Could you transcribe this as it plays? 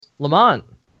Lamont.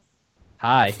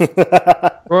 Hi.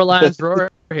 Roar Lions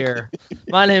Roar here.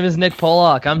 My name is Nick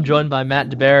Pollock. I'm joined by Matt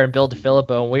DeBear and Bill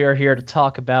DeFilippo, and we are here to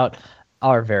talk about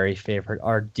our very favorite,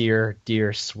 our dear,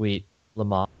 dear, sweet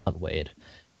Lamont Wade.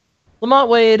 Lamont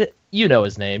Wade, you know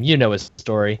his name, you know his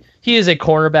story. He is a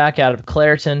cornerback out of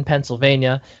Clairton,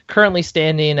 Pennsylvania, currently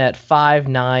standing at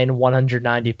 5'9",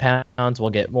 190 pounds. We'll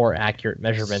get more accurate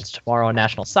measurements tomorrow on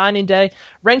National Signing Day.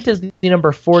 Ranked as the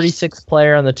number 46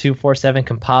 player on the 247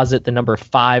 composite, the number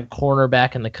 5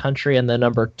 cornerback in the country, and the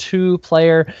number 2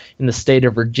 player in the state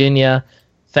of Virginia.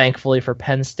 Thankfully for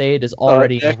Penn State, is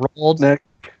already enrolled.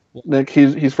 Nick,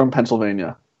 he's from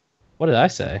Pennsylvania. What did I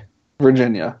say?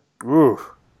 Virginia. Ooh.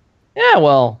 Yeah,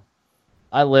 well,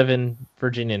 I live in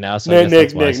Virginia now, so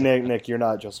Nick, you're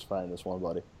not justifying this one,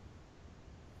 buddy.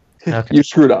 Okay. You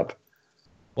screwed up.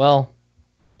 Well,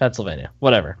 Pennsylvania,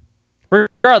 whatever.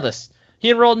 Regardless, he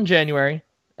enrolled in January,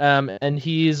 and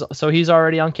he's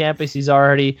already on campus. He's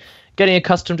already getting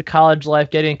accustomed to college life,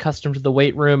 getting accustomed to the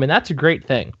weight room, and that's a great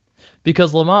thing,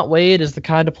 because Lamont Wade is the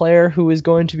kind of player who is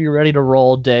going to be ready to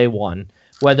roll day one.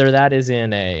 Whether that is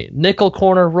in a nickel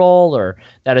corner role or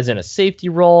that is in a safety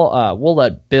role, we'll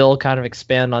let Bill kind of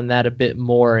expand on that a bit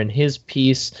more in his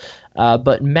piece.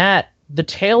 But Matt, the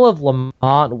tale of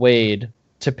Lamont Wade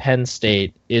to Penn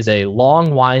State is a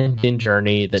long, winding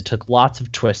journey that took lots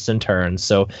of twists and turns.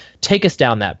 So take us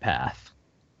down that path.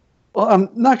 Well, I'm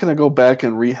not going to go back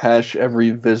and rehash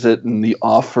every visit and the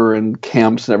offer and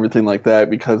camps and everything like that,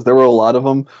 because there were a lot of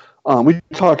them. We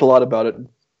talked a lot about it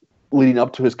leading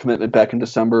up to his commitment back in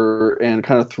December and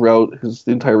kind of throughout the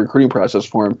entire recruiting process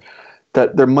for him,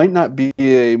 that there might not be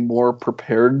a more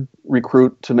prepared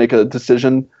recruit to make a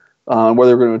decision on whether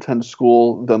they're going to attend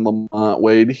school than Lamont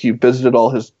Wade. He visited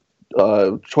all his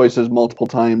choices multiple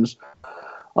times,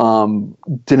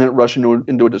 didn't rush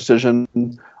into a decision.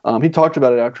 He talked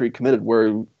about it after he committed,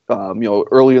 where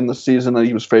early in the season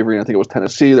he was favoring, I think it was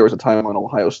Tennessee. There was a time when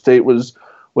Ohio State was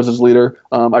his leader.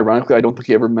 Ironically, I don't think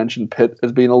he ever mentioned Pitt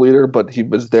as being a leader, but he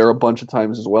was there a bunch of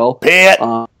times as well. Pitt!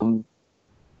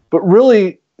 But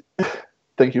really,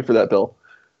 thank you for that, Bill.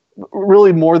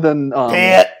 Really more than...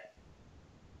 Pitt!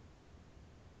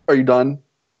 Are you done?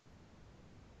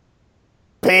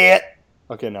 Pitt!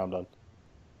 Okay, now I'm done.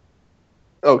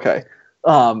 Okay.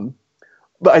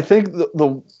 But I think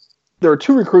there are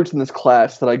 2 recruits in this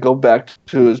class that I go back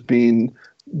to as being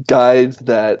guys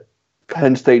that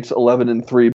Penn State's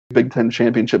 11-3 Big Ten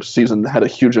championship season had a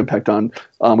huge impact on.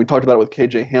 We talked about it with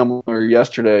KJ Hamler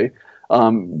yesterday,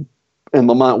 and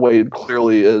Lamont Wade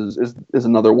clearly is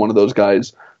another one of those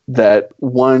guys that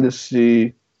wanted to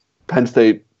see Penn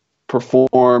State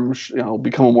perform,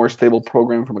 become a more stable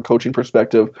program from a coaching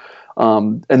perspective,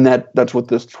 and that's what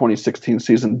this 2016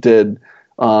 season did.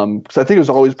 Because I think it was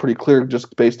always pretty clear,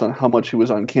 just based on how much he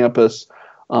was on campus.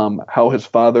 How his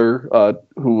father,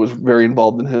 who was very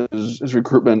involved in his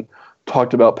recruitment,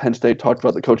 talked about Penn State, talked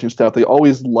about the coaching staff. They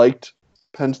always liked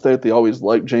Penn State. They always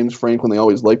liked James Franklin. They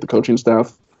always liked the coaching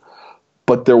staff.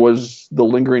 But there was the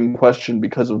lingering question,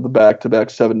 because of the back-to-back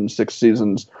 7 and 6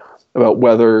 seasons, about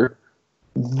whether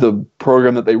the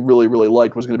program that they really, really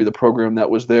liked was going to be the program that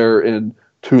was there in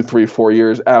 2, 3, 4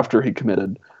 years after he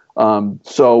committed.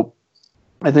 So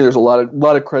I think there's a lot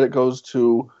of credit goes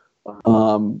to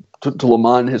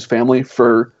Lamont and his family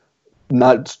for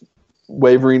not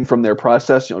wavering from their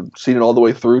process, seeing it all the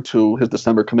way through to his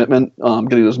December commitment,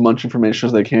 getting as much information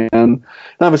as they can. And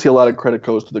obviously a lot of credit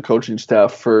goes to the coaching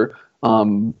staff for,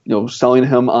 selling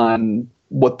him on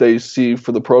what they see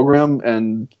for the program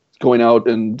and going out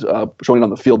and showing it on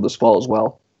the field this fall as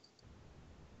well.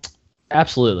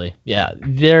 Absolutely. Yeah.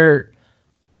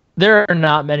 There are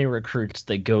not many recruits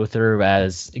that go through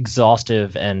as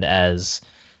exhaustive and as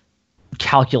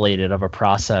calculated of a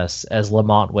process as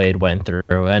Lamont Wade went through,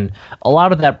 and a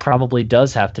lot of that probably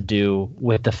does have to do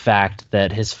with the fact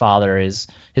that his father is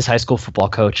his high school football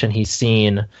coach, and he's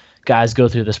seen guys go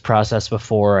through this process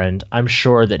before, and I'm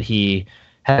sure that he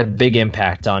had a big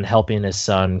impact on helping his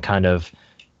son kind of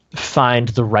find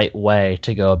the right way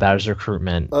to go about his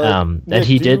recruitment. Nick, and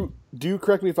he did. Do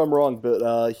correct me if I'm wrong,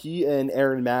 but he and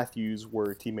Aaron Matthews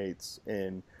were teammates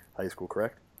in high school,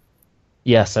 correct?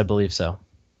 Yes, I believe so.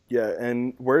 Yeah,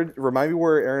 and remind me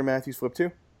where Aaron Matthews flipped to?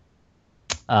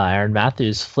 Aaron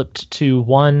Matthews flipped to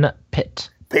Pitt.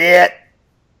 Pitt!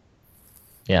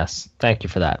 Yes, thank you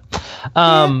for that.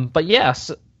 But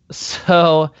yes,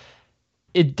 so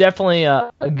it definitely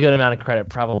a good amount of credit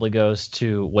probably goes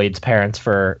to Wade's parents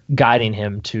for guiding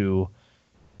him to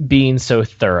being so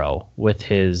thorough with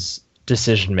his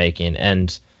decision making,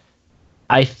 and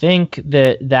I think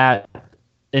that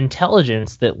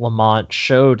intelligence that Lamont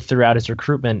showed throughout his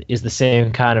recruitment is the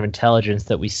same kind of intelligence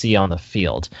that we see on the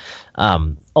field,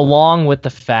 along with the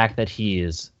fact that he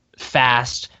is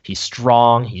fast, he's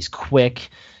strong, he's quick.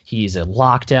 He's a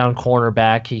lockdown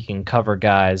cornerback. He can cover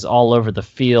guys all over the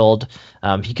field.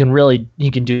 He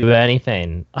can do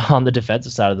anything on the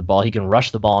defensive side of the ball. He can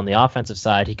rush the ball on the offensive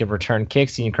side. He can return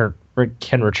kicks. He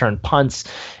can return punts,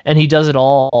 and he does it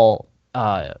all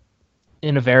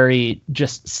in a very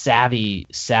just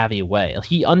savvy way.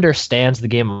 He understands the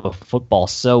game of football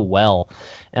so well,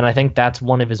 and I think that's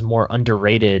one of his more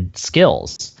underrated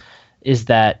skills. Is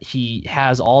that he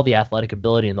has all the athletic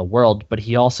ability in the world, but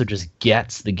he also just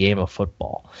gets the game of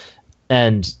football.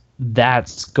 And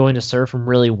that's going to serve him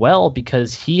really well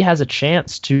because he has a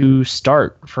chance to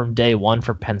start from day one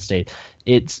for Penn State.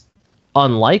 It's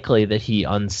unlikely that he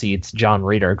unseats John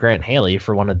Reed or Grant Haley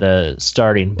for one of the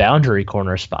starting boundary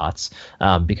corner spots,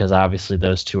 because obviously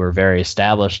those two are very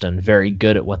established and very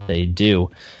good at what they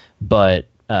do. But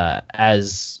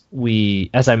as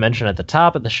I mentioned at the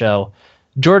top of the show,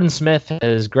 Jordan Smith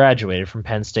has graduated from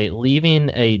Penn State,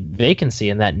 leaving a vacancy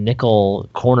in that nickel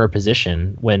corner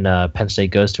position when Penn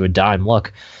State goes to a dime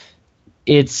look.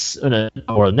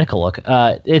 Or a nickel look.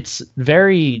 It's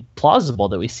very plausible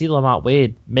that we see Lamont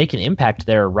Wade make an impact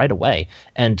there right away.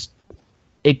 And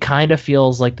it kind of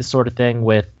feels like the sort of thing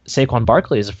with Saquon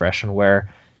Barkley as a freshman where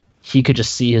he could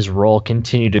just see his role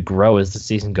continue to grow as the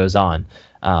season goes on.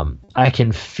 I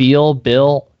can feel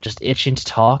Bill just itching to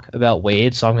talk about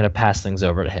Wade, so I'm going to pass things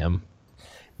over to him.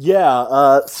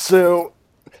 Yeah, so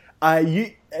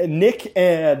Nick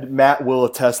and Matt will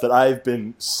attest that I've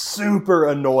been super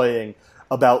annoying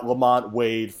about Lamont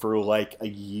Wade for like a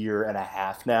year and a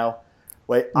half now.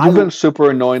 You've been super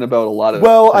annoying about a lot of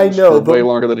things I know, for way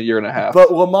longer than a year and a half.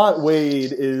 But Lamont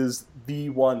Wade is the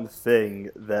one thing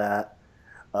that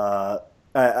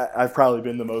I've probably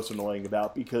been the most annoying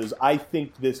about because I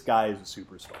think this guy is a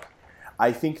superstar.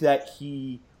 I think that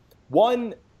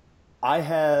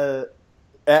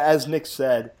as Nick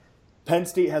said, Penn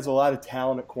State has a lot of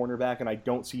talent at cornerback, and I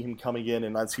don't see him coming in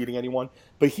and unseating anyone.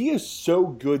 But he is so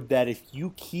good that if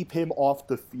you keep him off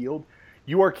the field,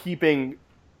 you are keeping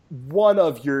one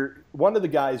of the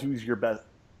guys who's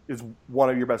one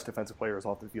of your best defensive players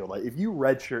off the field. Like if you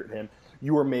redshirt him,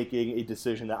 you are making a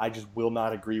decision that I just will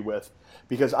not agree with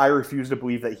because I refuse to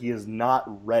believe that he is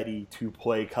not ready to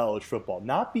play college football.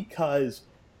 Not because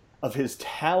of his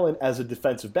talent as a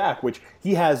defensive back, which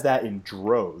he has that in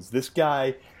droves. This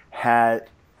guy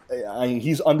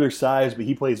he's undersized, but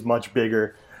he plays much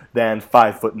bigger than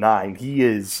 5'9". He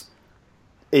is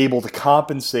able to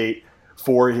compensate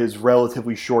for his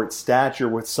relatively short stature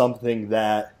with something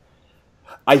that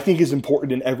I think is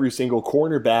important in every single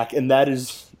cornerback, and that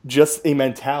is just a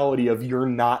mentality of you're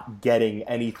not getting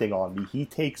anything on me. He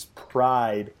takes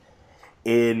pride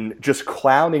in just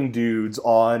clowning dudes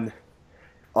on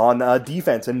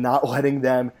defense and not letting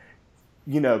them,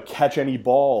 catch any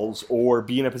balls or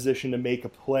be in a position to make a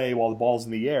play while the ball's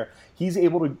in the air. He's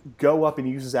able to go up and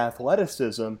use his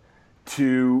athleticism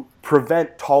to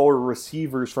prevent taller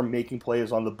receivers from making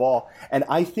plays on the ball. And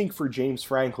I think for James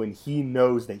Franklin, he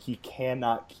knows that he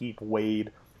cannot keep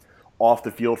Wade off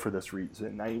the field for this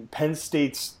reason. Penn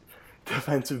State's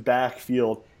defensive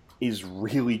backfield is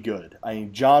really good.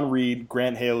 John Reed,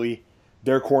 Grant Haley,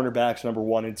 their cornerbacks number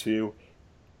 1 and 2.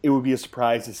 It would be a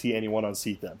surprise to see anyone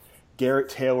unseat them. Garrett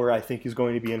Taylor, I think, is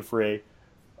going to be in for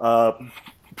a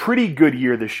pretty good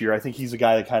year this year. I think he's a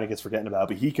guy that kind of gets forgotten about,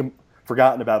 but he can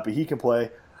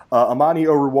play. Amani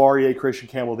Oruwariye, Christian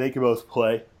Campbell, they can both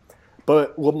play.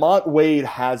 But Lamont Wade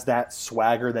has that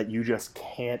swagger that you just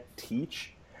can't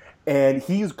teach. And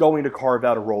he's going to carve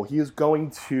out a role. He is going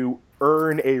to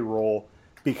earn a role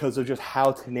because of just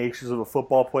how tenacious of a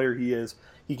football player he is.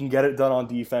 He can get it done on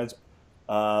defense.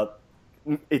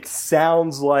 It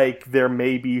sounds like there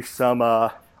may be some...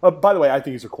 by the way, I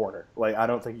think he's a corner. I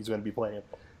don't think he's going to be playing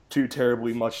too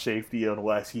terribly much safety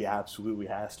unless he absolutely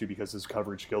has to because his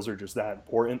coverage skills are just that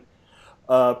important.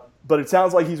 But it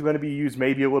sounds like he's going to be used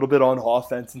maybe a little bit on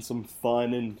offense in some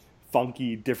fun and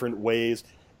funky different ways.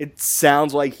 It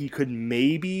sounds like he could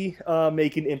maybe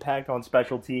make an impact on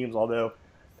special teams, although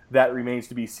that remains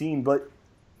to be seen. But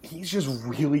he's just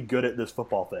really good at this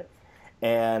football thing.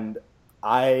 And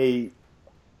he's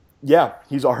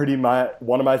already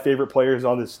one of my favorite players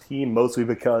on this team, mostly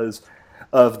because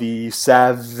of the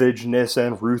savageness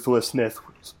and ruthlessness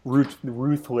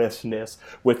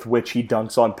with which he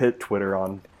dunks on Pitt Twitter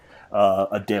on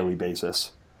a daily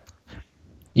basis.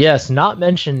 Yes, not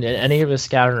mentioned in any of his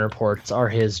scouting reports are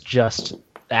his just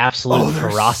absolute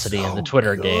ferocity in the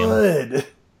Twitter game.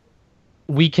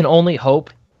 We can only hope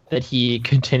that he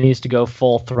continues to go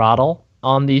full throttle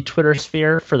on the Twitter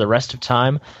sphere for the rest of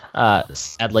time.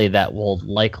 Sadly, that will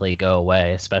likely go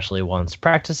away, especially once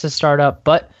practices start up,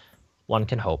 but one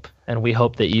can hope. And we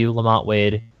hope that you, Lamont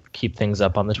Wade, keep things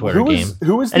up on the Twitter game.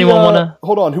 Who was Anyone want to...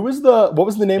 Hold on, what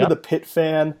was the name of the Pitt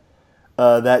fan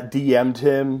that DM'd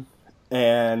him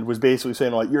and was basically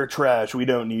saying, like, you're trash, we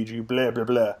don't need you, blah, blah,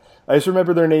 blah. I just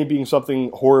remember their name being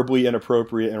something horribly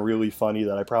inappropriate and really funny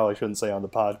that I probably shouldn't say on the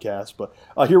podcast, but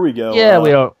here we go. Yeah,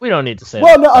 we don't need to say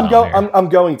well, that. Well, no, I'm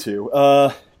going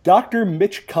to. Dr.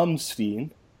 Mitch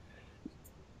Kumstein,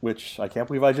 which I can't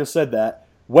believe I just said that,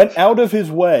 went out of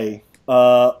his way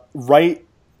I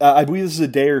believe this is a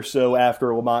day or so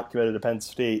after Lamont committed to Penn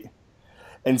State,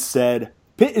 and said,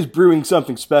 Pitt is brewing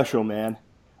something special, man.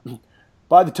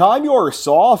 By the time you're a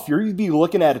soph, you're going to be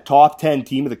looking at a top 10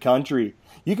 team of the country.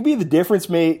 You could be the difference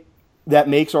that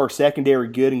makes our secondary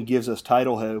good and gives us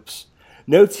title hopes.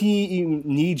 No team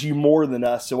needs you more than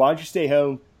us, so why don't you stay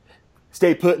home,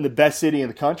 stay put in the best city in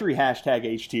the country,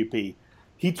 #H2P.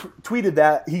 He tweeted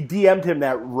that. He DM'd him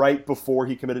that right before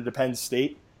he committed to Penn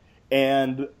State.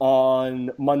 And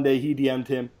on Monday, he DM'd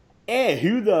him,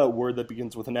 who the word that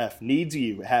begins with an F needs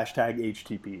you,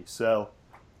 #HTP. So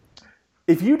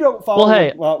if you don't follow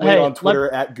Wade on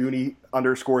Twitter at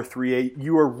Goonie_38,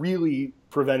 you are really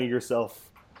preventing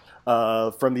yourself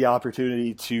from the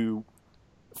opportunity to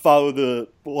follow the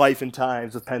life and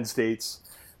times of Penn State's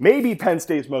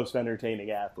most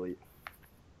entertaining athlete.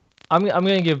 I'm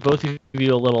going to give both of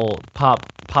you a little pop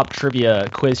trivia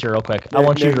quiz here real quick. I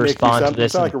want you to respond to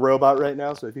this. You sound like a robot right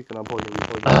now, so if you can unplug the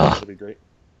replay, that'd be great.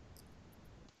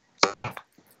 All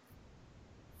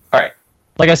right.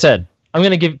 Like I said, I'm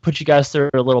going to put you guys through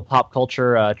a little pop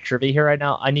culture trivia here right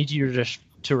now. I need you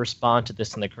to respond to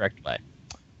this in the correct way.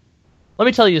 Let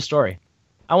me tell you a story.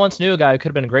 I once knew a guy who could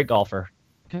have been a great golfer.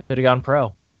 Could have gone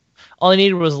pro. All he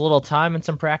needed was a little time and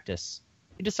some practice.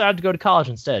 He decided to go to college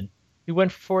instead. He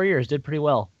went for 4 years, did pretty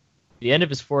well. At the end of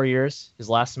his 4 years, his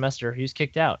last semester, he was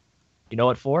kicked out. You know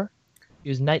what for? He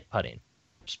was night putting.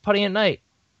 Just putting at night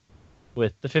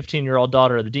with the 15-year-old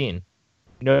daughter of the dean.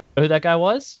 You know who that guy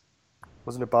was?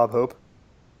 Wasn't it Bob Hope?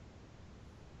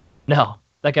 No,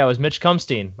 that guy was Mitch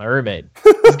Kumstein, my roommate.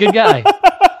 He's a good guy.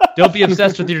 Don't be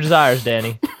obsessed with your desires,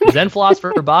 Danny. The Zen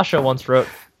philosopher Basho once wrote,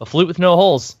 a flute with no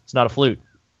holes is not a flute,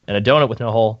 and a donut with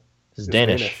no hole is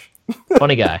Danish.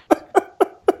 Funny guy.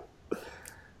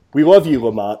 We love you,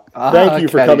 Lamont. Thank you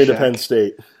for coming to Penn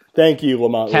State. Thank you,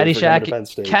 Lamont.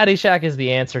 Caddyshack is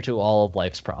the answer to all of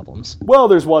life's problems. Well,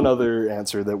 there's one other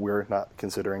answer that we're not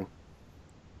considering.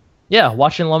 Yeah,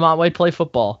 watching Lamont Wade play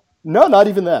football. No, not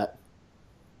even that.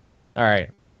 All right.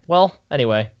 Well,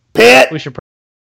 anyway. Pitt! We should